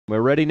We're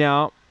ready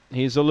now.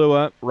 Here's the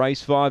lure.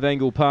 Race 5,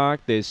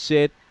 Angle-Park. They're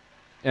set.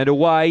 And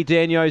away,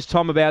 Daniel's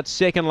Tom about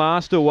second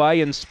last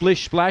away, and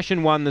Splish Splash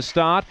and won the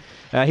start.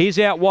 Here's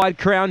out wide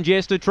Crown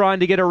Jester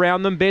trying to get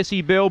around them.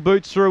 Bessie Bell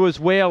boots through as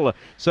well.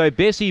 So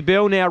Bessie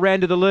Bell now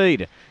ran to the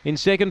lead. In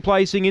second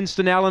placing,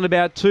 Instant Allen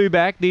about 2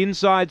 back. The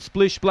inside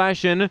Splish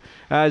Splash and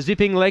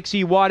Zipping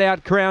Lexi, wide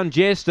out Crown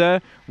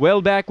Jester.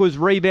 Well back was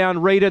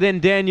Rebound Rita, then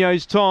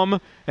Daniel's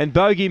Tom. And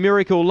Bogey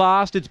Miracle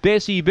last. It's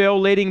Bessie Bell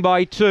leading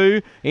by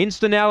 2.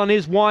 Instant Allen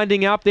is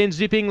winding up, then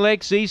Zipping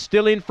Lexi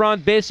still in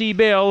front. Bessie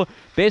Bell.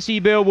 Bessie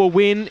Bell will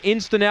win.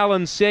 Instant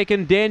Allen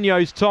second.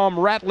 Daniel's Tom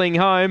rattling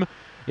home.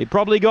 It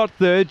probably got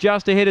third,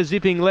 just ahead of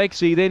Zipping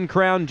Lexi, then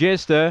Crown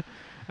Jester.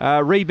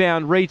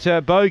 Rebound Rita,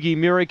 Bogey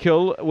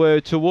Miracle were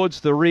towards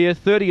the rear.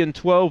 30 and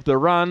 12 the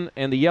run,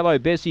 and the yellow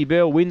Bessie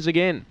Bell wins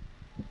again.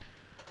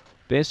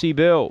 Bessie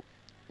Bell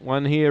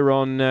won here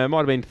on, might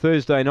have been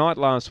Thursday night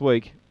last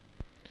week.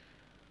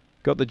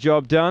 Got the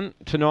job done.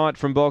 Tonight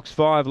from box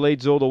 5,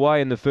 leads all the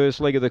way in the first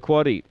leg of the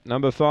quaddie.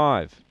 Number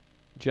 5,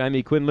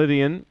 Jamie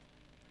Quinlivian.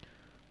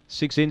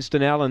 6,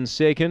 Instant Allen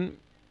second.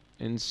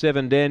 And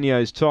 7,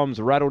 Daniel's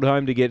Tom's rattled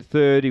home to get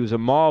third. He was a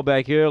mile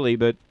back early,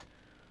 but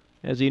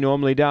as he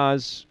normally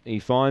does, he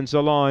finds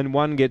the line.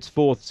 1 gets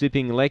fourth,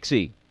 Zipping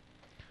Lexi.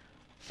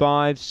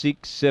 5,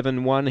 6,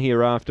 7, 1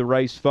 here after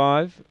race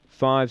 5.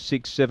 5,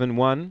 6, 7,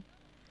 1.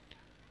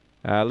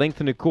 Length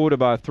and a quarter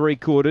by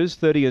 3/4.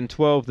 30 and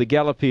 12 the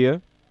gallop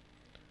here.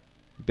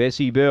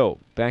 Bessie Bell,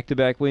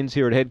 back-to-back wins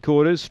here at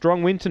headquarters.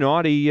 Strong win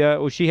tonight.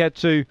 She had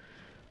to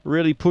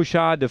really push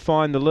hard to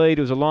find the lead.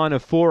 It was a line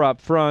of 4 up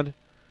front.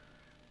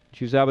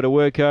 She was able to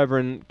work over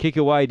and kick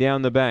away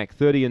down the back.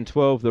 30 and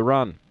 12 the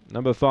run.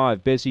 Number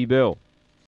 5, Bessie Bell.